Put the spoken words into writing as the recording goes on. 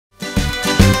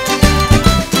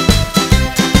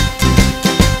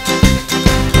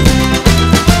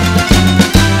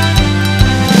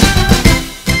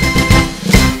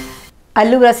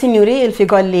Allura sinjuri,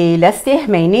 il-figolli lesti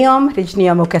ħmejnijom,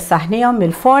 riġnijom u kessaħnijom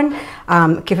mill-forn,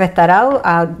 kif qed taraw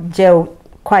ġew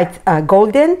quite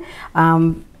golden.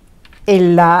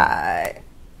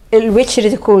 Il-wiċċ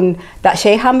irid ikun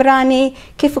daqsxejn ħamrani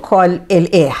kif ukoll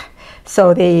il-qieħ.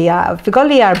 So the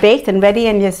figolli are baked and ready,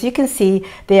 and as you can see,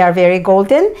 they are very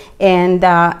golden and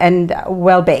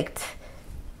well baked.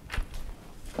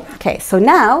 Okay, so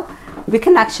now we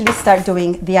can actually start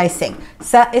doing the icing.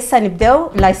 Sa issa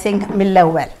nibdew l-icing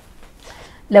mill-ewwel.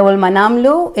 L-ewwel ma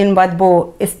nagħmlu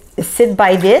inwadbu is-sid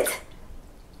bajdit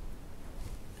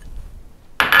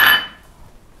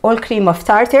u l-cream of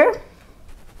tartar.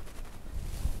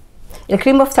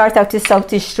 Il-cream of tartar tistgħu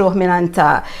tixtruh mingħand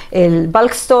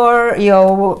il-bulk store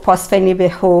jew post fejn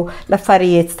jibieħu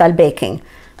l-affarijiet tal-baking.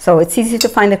 So it's easy to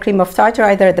find the cream of tartar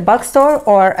either at the bulk store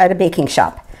or at a baking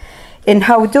shop.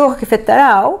 Inħawduh kif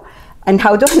taraw,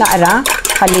 nħawduh naqra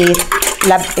ħalli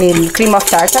il-cream of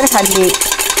tartar ħalli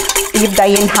jibda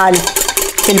jinħal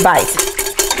fil-bajt.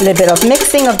 A little bit of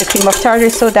mixing of the cream of tartar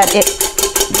so that it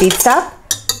beats up.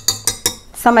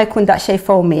 Sa ma jkun daqsxejn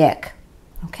foamy hekk.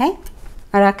 Okay?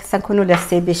 Ara kissa nkunu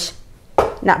lesti biex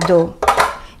naqbdu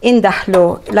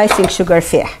indaħlu l-icing sugar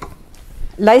fih.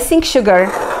 L-icing sugar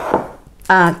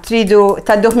tridu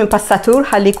tadduh minn passatur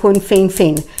ħalli jkun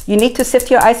fin. You need to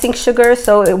sift your icing sugar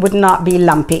so it would not be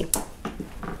lumpy.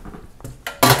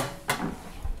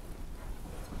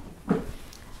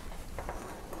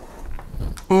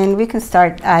 And we can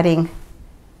start adding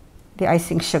the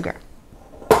icing sugar.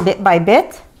 Bit by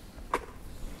bit.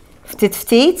 Ftit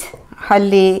ftit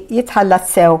ħalli jitħallat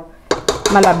sew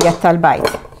mal-abjad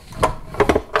tal-bajt.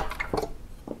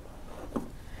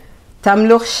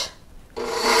 Tamluħx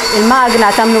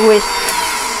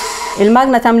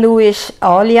il-magna tamluwix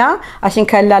għolja għax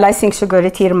inkella l-icing sugar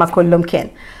itir ma kullum kien.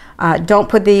 Don't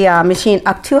put the machine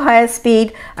up too high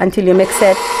speed until you mix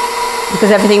it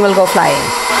because everything will go flying.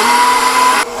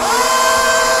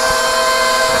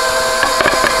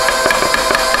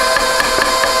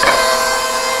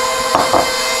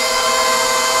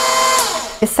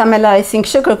 Issa mela icing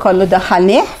sugar kollu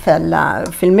daħħalnieh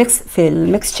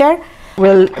fil-mixture.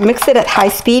 We'll mix it at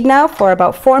high speed now for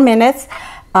about 4 minutes.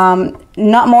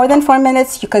 Not more than 4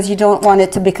 minutes because you don't want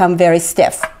it to become very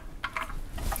stiff.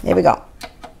 There we go.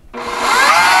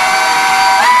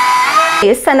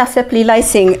 Issa naħseb li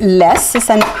l-icing less,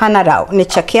 issa ħanaraw,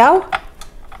 niċċekkjaw.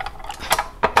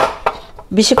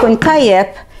 Biex ikun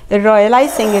tajjeb, il-royal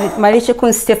icing ma rridx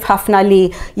ikun stiff ħafna li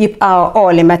jibqa'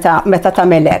 għoli meta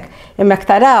tagħmel hekk. Imma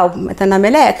taraw meta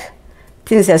nagħmel hekk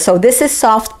tinżel. So this is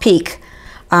soft peak.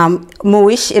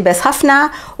 Mhuwiex ibes ħafna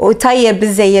u tajjeb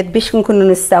biżejjed biex nkunu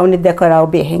nistgħu niddekoraw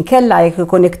bih. Inkella jekk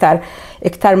ikun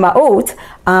iktar maqut,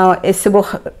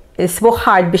 isbuh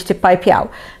hard biex tippipjaw.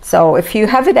 So if you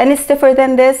have it any stiffer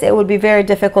than this, it will be very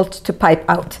difficult to pipe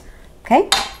out. Okay?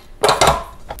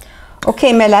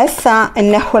 Okay, mela issa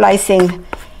nneħħu l-icing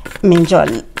minn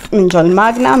ġol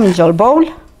magna, minn ġol bowl,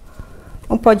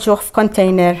 u npoġġuh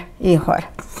f'container ieħor.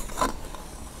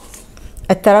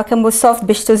 Qed taraw kemm hu soft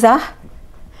biex tużah?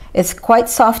 It's quite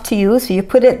soft to use. You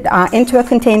put it into a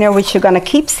container which you're going to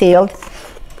keep sealed.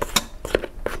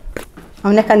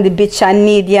 Hawnhekk għandi biċċa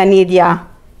nidja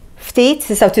ftit,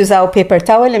 tistgħu tużaw paper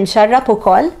towel imxarrab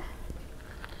ukoll.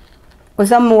 U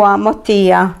żammuha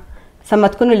mottija sa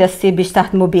ma tkunu lesti biex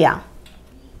taħdmu biha.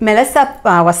 Mela issa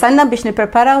wasalna biex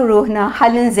nippreparaw ruħna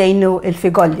ħalli nżejnu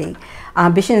il-figolli.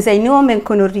 Biex nżejnuhom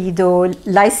inkunu rridu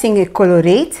l-icing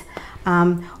ikkolorit.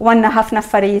 U għanna ħafna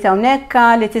affarijiet hawnhekk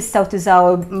li tistgħu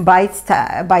tużaw bajt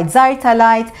żgħar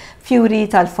tal-light, fjuri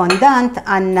tal-fondant,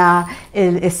 għandna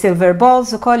il-silver balls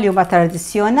ukoll li huma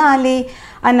tradizzjonali,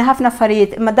 għandna ħafna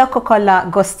affarijiet imma dak kollha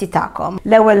gosti tagħkom.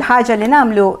 L-ewwel ħaġa li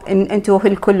nagħmlu intuħ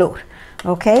il-kulur.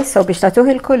 Okay, so biex tagħtuh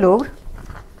il-kulur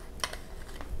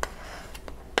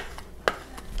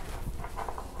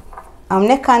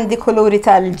hawnhekk għandi kuluri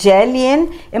tal-ġel jien,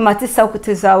 imma tistgħu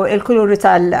tużaw il-kuluri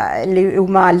li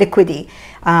huma liquidi.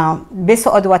 Biss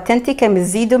oqgħodu attenti kemm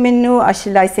iżidu minnu għax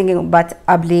l-icing imbagħad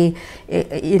qabli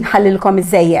jinħallilkom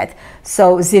iżejjed.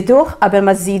 So żiduh qabel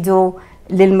ma żidu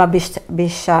l-ilma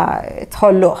biex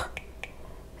tħolluh.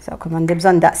 So kemm għandi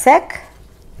bżonn daqshekk.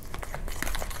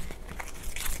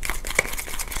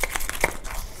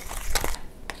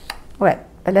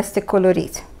 L-estik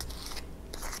kolorit.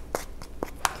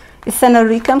 Issa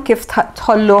nurrikom kif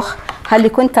tħolluh ħalli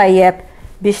jkun tajjeb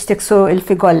biex tiksu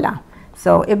il-figolla.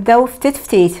 So ibdew ftit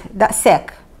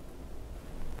daqshekk.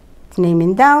 Tnejn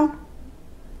minn dawn.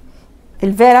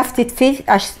 Il-vera ftit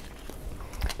għax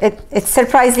it's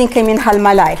surprising kemm jinħal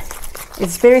malajr.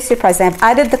 It's very surprising. I've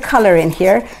added the color in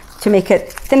here to make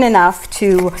it thin enough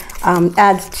to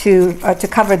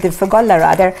cover the figolla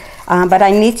rather. but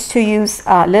I need to use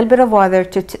a little bit of water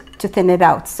to thin it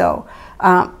out. So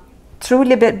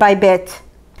truly bit by bit,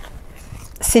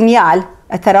 sinjal,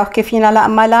 taraw kif jina laq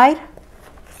malajr,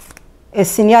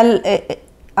 il-sinjal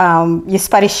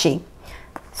jisparixxi.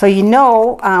 So you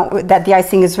know that the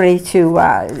icing is ready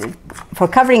for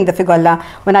covering the figolla.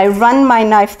 When I run my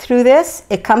knife through this,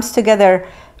 it comes together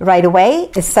right away.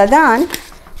 Issa dan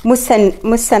mussen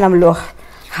namluħ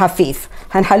ħafif.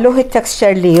 Ħanħalluh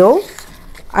il-texture li hu,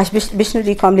 għax biex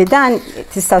nurikom li dan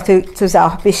tistaw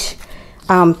tużawh biex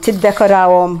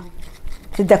tiddekoraw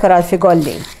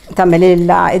il-figolli, tagħmel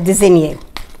il-dizinji.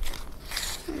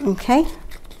 Okay?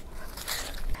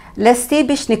 Lesti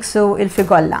biex niksu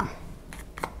il-figolla.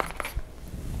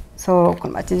 So, kull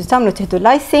ma tiġu tagħmlu tieħdu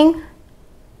l-icing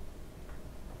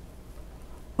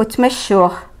u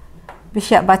tmexxuh biex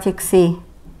jaqbad jiksi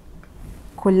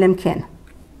kull imkien.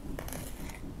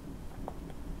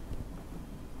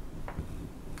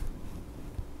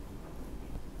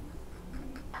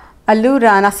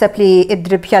 Allura naħseb li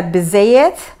id-dribjat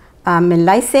biżejjed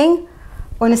mill-icing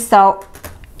u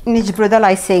nistgħu niġbru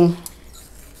dal-icing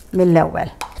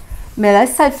mill-ewwel. Mela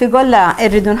issa l-figolla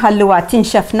irridu nħalluha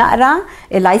tinxef naqra,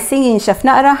 il-icing jinxef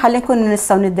naqra ħalli nkunu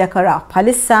nistgħu niddekoraw.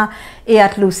 Bħalissa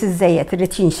qiegħed lus iż-żejjed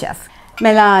irid jinxef.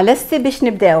 Mela lesti biex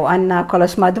nibdew għandna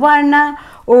kollox madwarna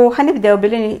u ħanibdew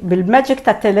bil-magic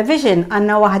tat-television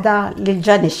għandna waħda li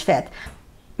ġa nixfet.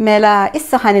 Mela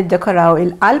issa ħaniddekoraw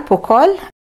il-qalb ukoll.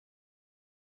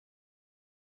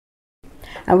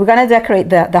 And we're going to decorate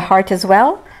the heart as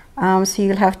well. So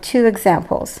you'll have two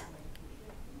examples.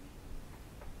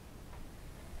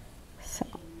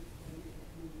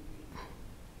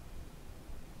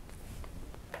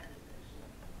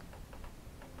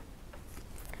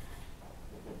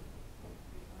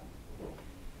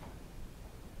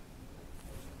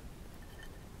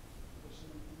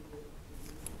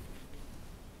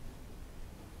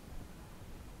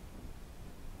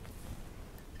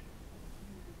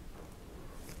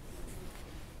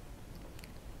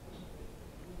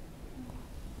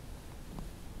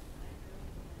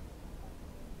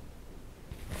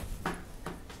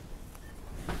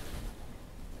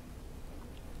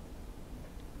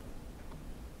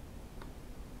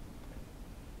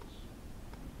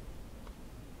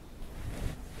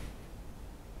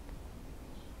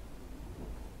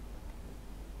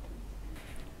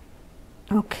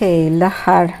 Okay,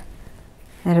 l-aħħar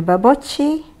erba'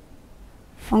 boċċi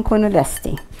u nkunu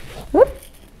lesti.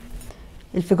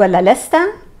 Il-figolla lesta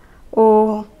u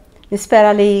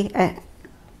nispera li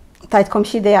tajtkom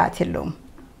xi ideat illum.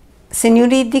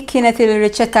 Sinjuri, dik kienet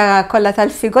il-riċetta kollha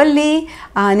tal-figolli,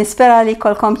 nispera li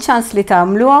kolkom ċans li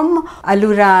tagħmluhom.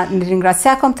 Allura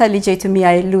nirringrazzjakom tal-li ġejtu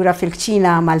miegħi lura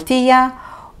fil-Kċina Maltija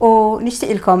u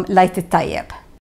nixtieqilkom lajt it-tajjeb.